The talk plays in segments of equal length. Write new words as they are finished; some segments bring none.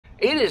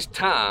It is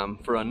time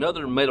for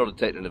another metal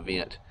detecting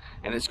event,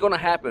 and it's going to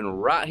happen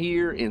right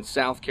here in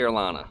South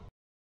Carolina.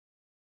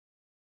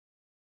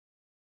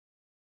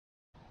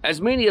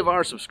 As many of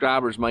our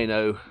subscribers may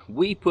know,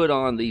 we put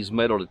on these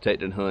metal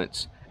detecting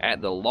hunts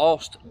at the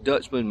Lost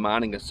Dutchman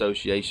Mining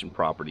Association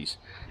properties.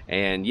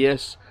 And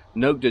yes,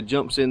 Nokta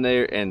jumps in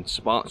there and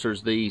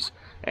sponsors these,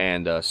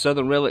 and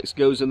Southern Relics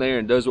goes in there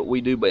and does what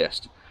we do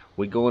best.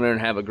 We go in there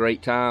and have a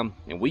great time,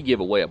 and we give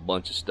away a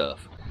bunch of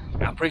stuff.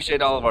 I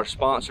appreciate all of our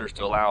sponsors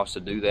to allow us to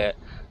do that.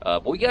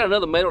 But we got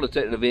another metal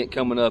detecting event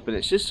coming up, and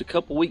it's just a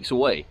couple weeks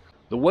away.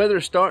 The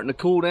weather's starting to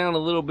cool down a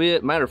little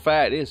bit. Matter of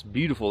fact, it's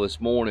beautiful this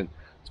morning.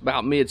 It's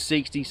about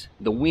mid-60s.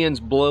 The wind's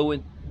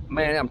blowing.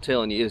 Man, I'm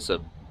telling you,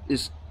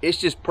 it's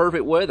just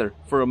perfect weather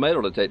for a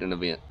metal detecting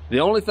event. The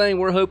only thing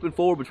we're hoping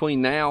for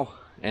between now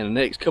and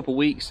the next couple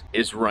weeks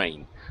is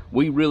rain.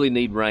 We really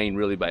need rain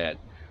really bad.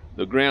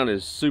 The ground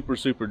is super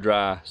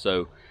dry,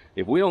 so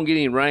if we don't get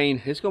any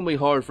rain, it's going to be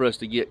hard for us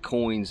to get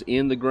coins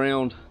in the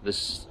ground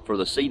for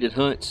the seeded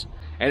hunts,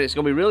 and it's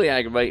going to be really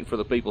aggravating for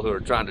the people who are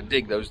trying to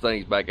dig those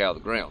things back out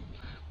of the ground.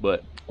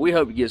 But we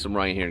hope to get some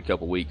rain here in a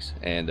couple weeks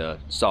and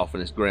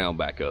soften this ground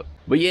back up.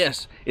 But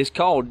yes, it's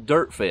called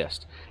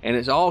DIRTFEST, and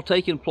it's all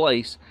taking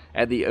place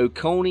at the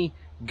Oconee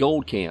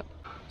Gold Camp.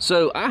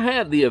 So I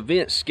have the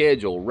event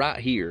schedule right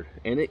here,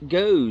 and it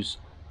goes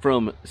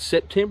from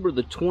September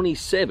the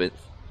 27th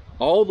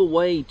all the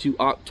way to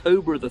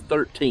October the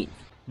 13th.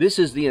 This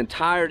is the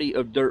entirety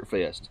of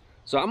DIRTFEST.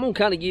 So I'm going to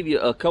kind of give you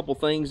a couple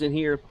things in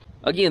here.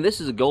 Again,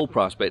 this is a gold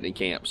prospecting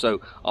camp,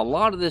 so a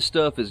lot of this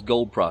stuff is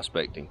gold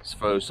prospecting.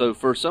 So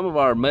for some of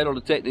our metal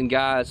detecting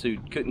guys who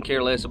couldn't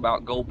care less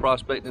about gold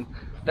prospecting,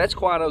 that's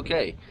quite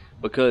okay,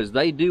 because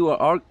they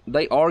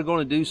are going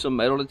to do some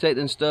metal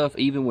detecting stuff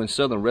even when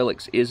Southern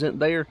Relics isn't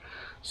there.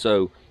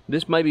 So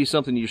this may be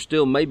something you're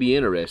still maybe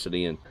interested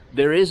in.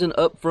 There is an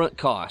upfront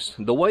cost.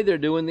 The way they're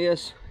doing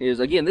this is,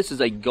 again, this is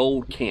a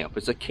gold camp.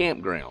 It's a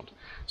campground.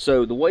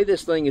 So the way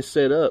this thing is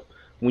set up,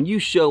 when you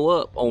show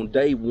up on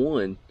day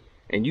one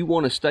and you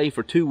want to stay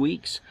for 2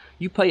 weeks,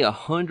 you pay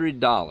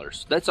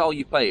 $100. That's all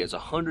you pay is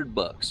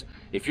 $100.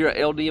 If you're an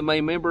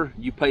LDMA member,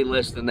 you pay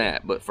less than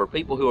that. But for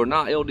people who are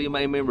not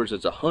LDMA members,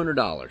 it's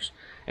 $100,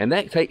 and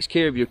that takes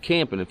care of your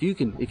camping. If you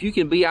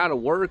can be out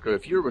of work, or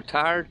if you're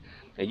retired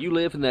and you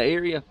live in the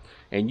area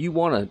and you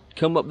want to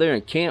come up there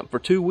and camp for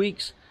 2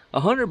 weeks,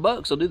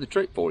 $100 will do the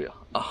trick for you.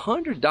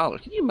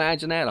 $100. Can you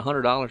imagine that?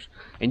 $100,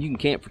 and you can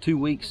camp for 2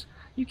 weeks.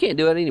 You can't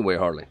do it anywhere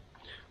hardly.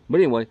 But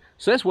anyway,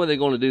 so that's why they're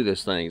going to do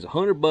this thing.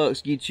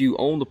 $100 gets you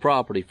on the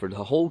property for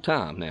the whole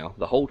time now,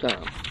 the whole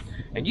time.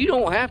 And you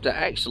don't have to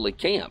actually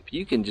camp.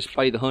 You can just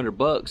pay the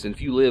 $100. And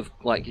if you live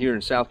like here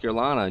in South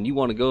Carolina and you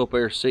want to go up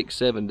there 6,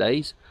 7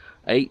 days,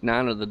 8,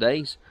 9 of the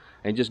days,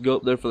 and just go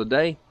up there for the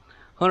day,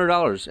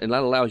 $100. And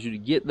that allows you to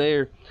get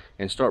there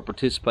and start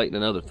participating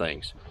in other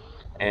things.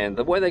 And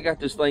the way they got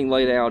this thing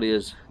laid out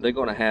is they're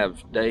going to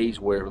have days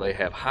where they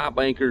have high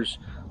bankers,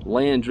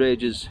 land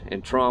dredges,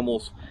 and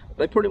trommels.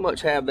 They pretty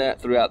much have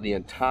that throughout the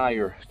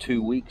entire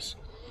 2 weeks.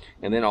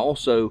 And then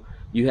also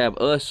you have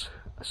us,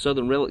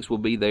 Southern Relics, will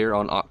be there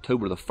on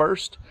October the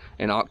 1st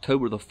and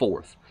October the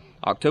 4th.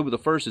 October the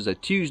 1st is a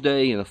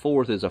Tuesday and the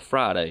 4th is a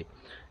Friday.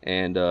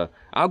 And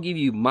I'll give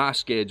you my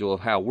schedule of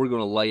how we're going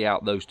to lay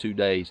out those 2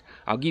 days.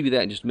 I'll give you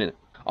that in just a minute.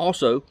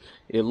 Also,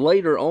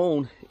 later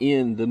on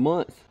in the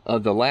month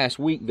of the last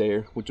week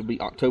there, which will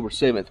be October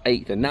 7th,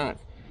 8th, and 9th,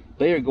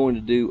 they are going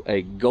to do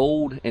a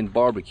gold and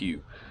barbecue.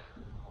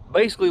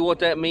 Basically what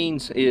that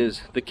means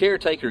is the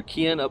caretaker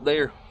Ken up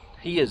there,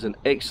 he is an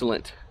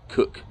excellent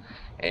cook,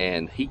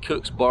 and he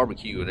cooks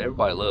barbecue and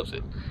everybody loves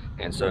it.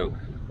 And so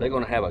they're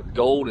going to have a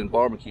gold and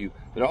barbecue.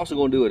 They're also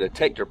going to do a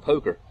detector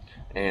poker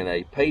and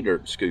a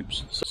Paydirt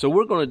scoops. So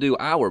we're going to do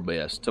our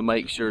best to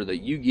make sure that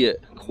you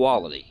get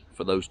quality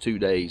for those 2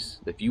 days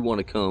if you want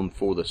to come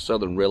for the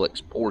Southern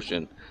Relics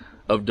portion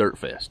of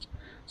DIRTFEST.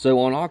 So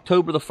on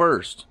October the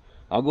 1st,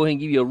 I'll go ahead and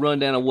give you a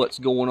rundown of what's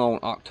going on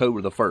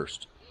October the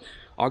 1st.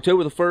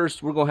 October the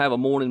 1st, we're going to have a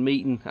morning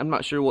meeting. I'm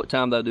not sure what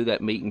time they'll do that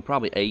meeting.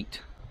 Probably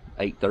 8,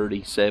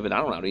 8:30, 7. I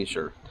don't know. I'm not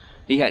sure.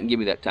 He hadn't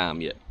given me that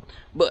time yet.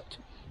 But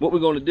what we're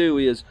going to do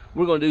is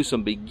we're going to do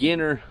some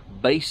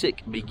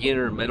basic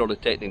beginner metal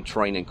detecting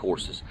training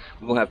courses.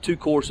 We're going to have 2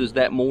 courses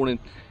that morning,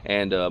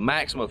 and a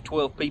maximum of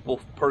 12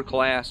 people per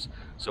class.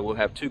 So we'll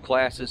have 2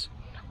 classes,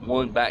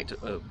 one back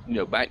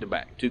to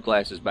back, 2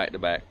 classes back to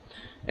back,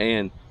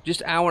 and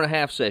just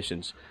 1.5-hour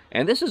sessions.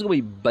 And this is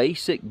going to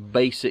be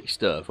basic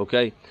stuff,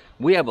 okay?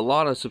 We have a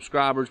lot of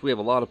subscribers. We have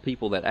a lot of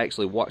people that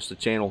actually watch the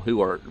channel who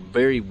are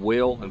very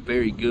well and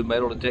very good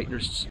metal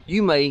detectors.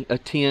 You may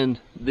attend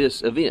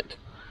this event,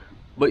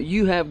 but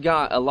you have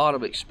got a lot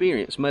of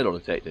experience metal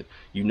detecting.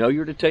 You know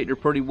your detector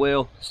pretty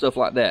well, stuff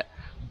like that.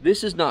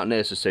 This is not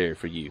necessary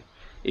for you.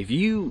 If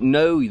you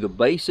know the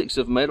basics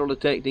of metal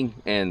detecting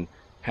and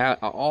how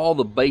all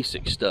the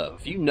basic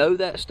stuff, if you know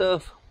that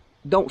stuff,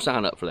 don't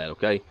sign up for that,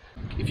 okay?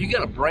 If you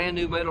got a brand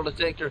new metal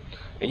detector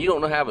and you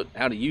don't know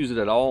how to use it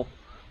at all,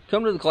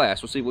 come to the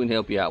class. We'll see if we can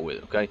help you out with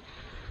it, okay?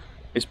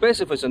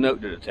 especially if it's a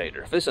Nokta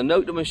detector. If it's a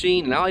Nokta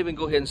machine, and I'll even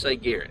go ahead and say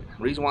Garrett.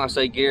 The reason why I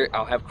say Garrett,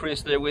 I'll have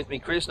Chris there with me.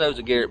 Chris knows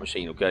a Garrett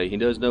machine, okay? He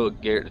does know a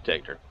Garrett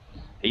detector.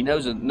 He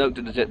knows a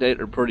Nokta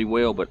detector pretty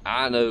well, but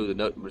I know the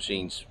Nokta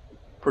machine's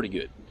pretty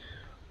good.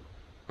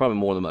 Probably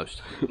more than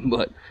most.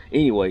 But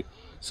anyway,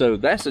 so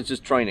that's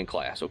just training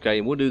class, okay?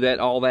 And we'll do that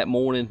all that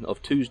morning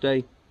of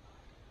Tuesday.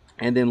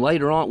 And then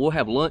later on, we'll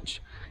have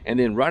lunch. And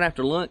then right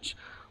after lunch,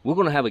 we're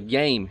gonna have a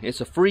game. It's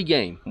a free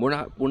game.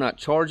 We're not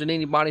charging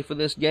anybody for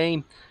this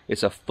game.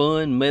 It's a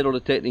fun metal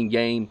detecting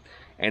game,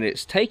 and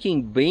it's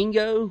taking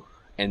bingo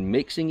and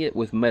mixing it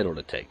with metal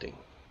detecting.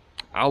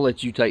 I'll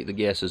let you take the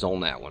guesses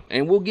on that one.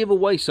 And we'll give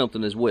away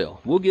something as well.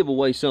 We'll give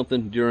away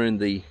something during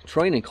the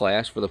training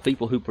class for the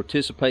people who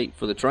participate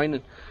for the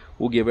training.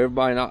 We'll give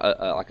everybody,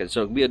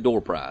 so it'll be a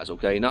door prize,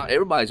 okay? Not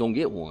everybody's gonna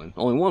get one.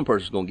 Only one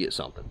person's gonna get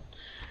something.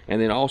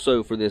 And then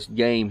also for this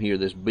game here,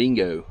 this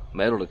bingo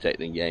metal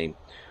detecting game,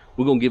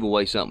 we're gonna give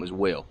away something as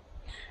well.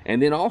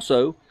 And then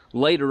also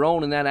later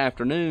on in that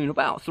afternoon,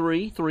 about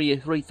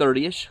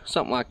 3:30ish,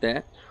 something like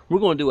that, we're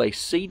going to do a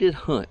seated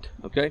hunt,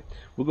 okay?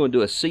 We're going to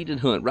do a seated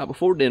hunt right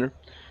before dinner,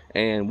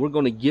 and we're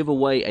going to give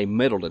away a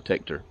metal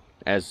detector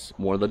as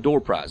one of the door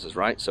prizes,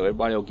 right? So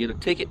everybody will get a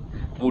ticket,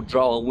 we'll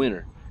draw a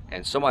winner,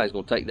 and somebody's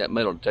going to take that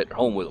metal detector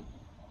home with them.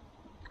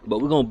 But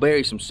we're going to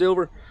bury some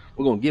silver,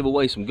 we're going to give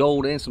away some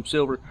gold and some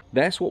silver.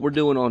 That's what we're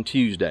doing on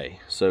Tuesday.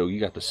 So you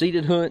got the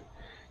seated hunt,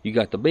 you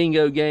got the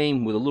bingo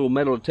game with a little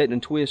metal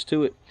detecting twist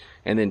to it,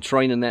 and then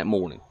training that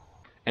morning.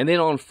 And then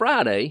on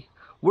Friday,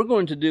 we're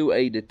going to do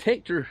a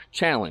detector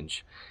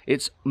challenge.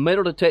 It's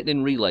metal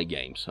detecting relay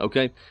games,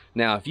 okay?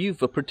 Now, if you've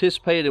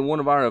participated in one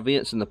of our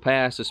events in the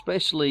past,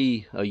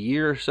 especially a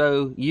year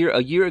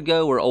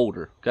ago or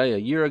older, okay? A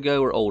year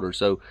ago or older.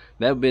 So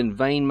that would have been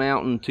Vane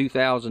Mountain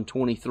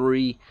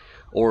 2023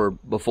 or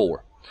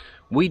before.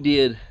 We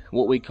did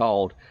what we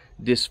called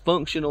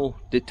dysfunctional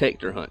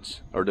detector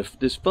hunts, or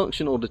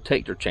dysfunctional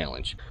detector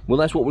challenge. Well,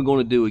 that's what we're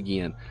going to do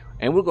again,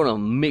 and we're going to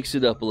mix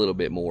it up a little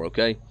bit more,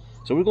 okay?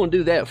 So we're going to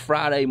do that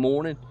Friday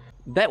morning.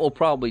 That will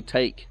probably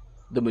take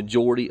the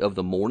majority of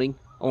the morning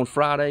on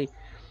Friday,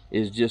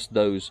 is just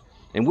those,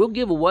 and we'll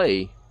give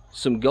away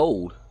some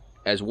gold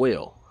as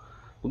well.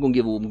 We're going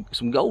to give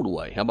some gold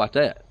away. How about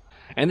that?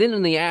 And then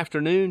in the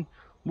afternoon,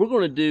 we're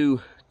going to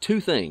do two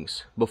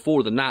things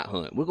before the night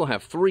hunt. We're going to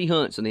have 3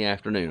 hunts in the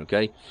afternoon,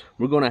 okay?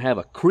 We're going to have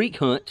a creek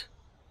hunt,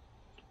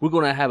 we're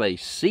going to have a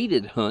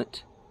seated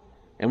hunt,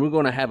 and we're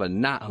going to have a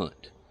night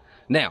hunt.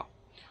 Now,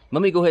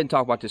 let me go ahead and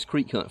talk about this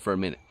creek hunt for a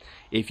minute.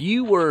 If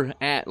you were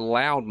at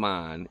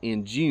Loudmine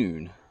in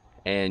June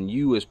and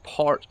you was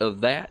part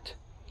of that,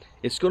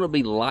 it's going to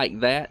be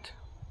like that,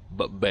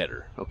 but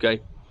better,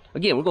 okay?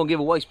 Again, we're going to give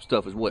away some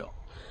stuff as well.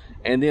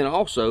 And then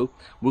also,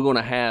 we're going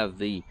to have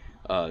the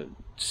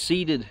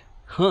seated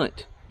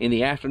hunt in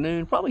the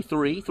afternoon, probably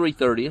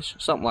 3:30ish,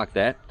 something like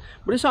that.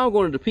 But it's all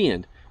going to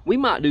depend. We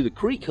might do the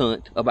creek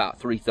hunt about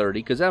 3:30,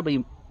 because that'll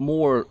be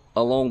more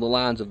along the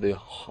lines of the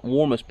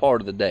warmest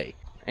part of the day.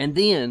 And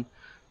then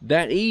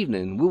that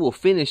evening, we will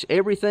finish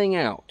everything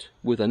out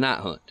with a night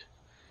hunt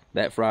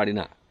that Friday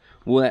night.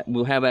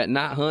 We'll have that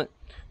night hunt,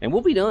 and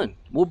we'll be done.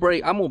 I'm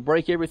going to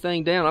break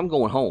everything down. I'm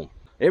going home.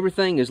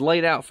 Everything is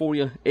laid out for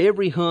you.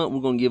 Every hunt,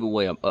 we're going to give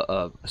away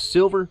a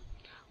silver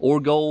or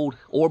gold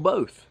or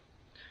both.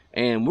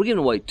 And we're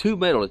giving away 2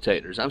 metal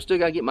detectors. I'm still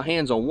got to get my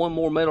hands on one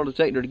more metal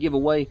detector to give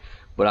away,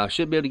 but I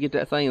should be able to get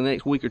that thing in the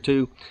next week or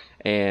two.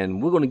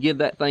 And we're going to give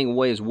that thing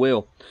away as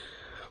well.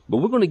 But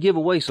we're going to give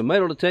away some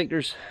metal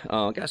detectors.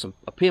 Got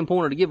a pin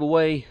pointer to give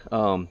away.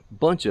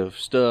 Bunch of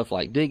stuff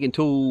like digging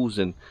tools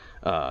and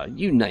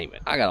you name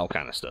it. I got all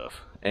kind of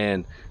stuff.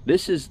 And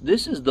this is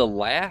the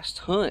last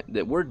hunt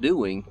that we're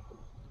doing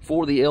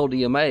for the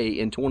LDMA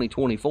in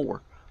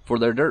 2024 for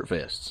their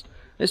DIRTFESTs.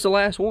 It's the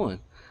last one.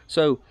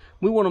 So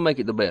we want to make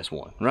it the best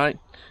one, right?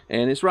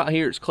 And it's right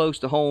here. It's close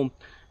to home.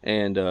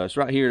 And it's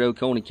right here at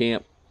Oconee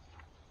Camp.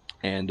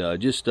 And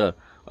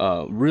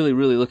really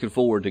looking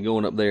forward to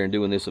going up there and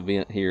doing this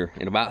event here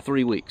in about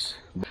 3 weeks.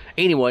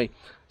 Anyway,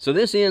 so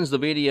this ends the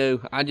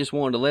video. I just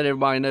wanted to let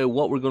everybody know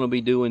what we're going to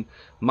be doing.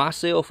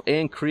 Myself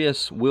and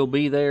Chris will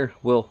be there.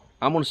 Well,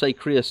 I'm going to say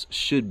Chris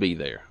should be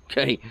there,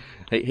 okay?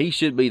 He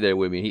should be there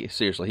with me.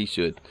 Seriously, he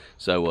should.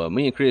 So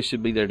me and Chris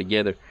should be there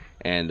together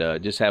and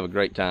just have a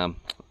great time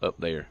up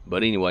there.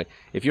 But anyway,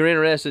 if you're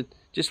interested,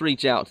 just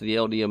reach out to the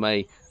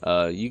LDMA.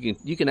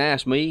 You can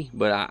ask me,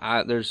 but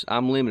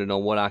I'm limited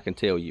on what I can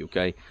tell you,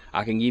 okay?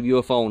 I can give you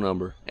a phone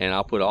number, and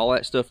I'll put all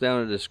that stuff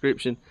down in the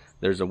description.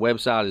 There's a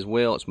website as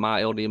well. It's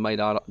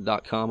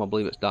myldma.com. I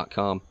believe it's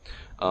 .com.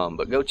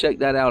 But go check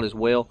that out as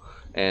well.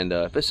 And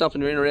if it's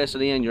something you're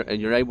interested in and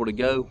you're able to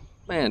go,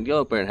 man,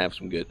 go up there and have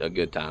a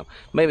good time.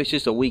 Maybe it's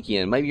just a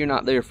weekend. Maybe you're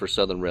not there for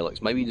Southern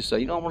Relics. Maybe you just say,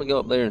 you know, I want to go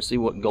up there and see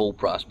what gold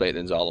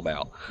prospecting is all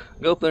about.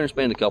 Go up there and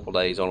spend a couple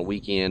days on a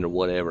weekend or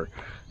whatever,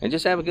 and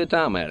just have a good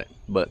time at it.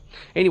 But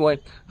anyway,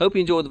 hope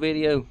you enjoyed the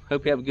video.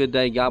 Hope you have a good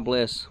day. God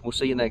bless. We'll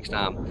see you next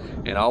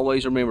time. And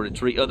always remember to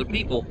treat other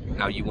people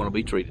how you want to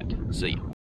be treated. See you.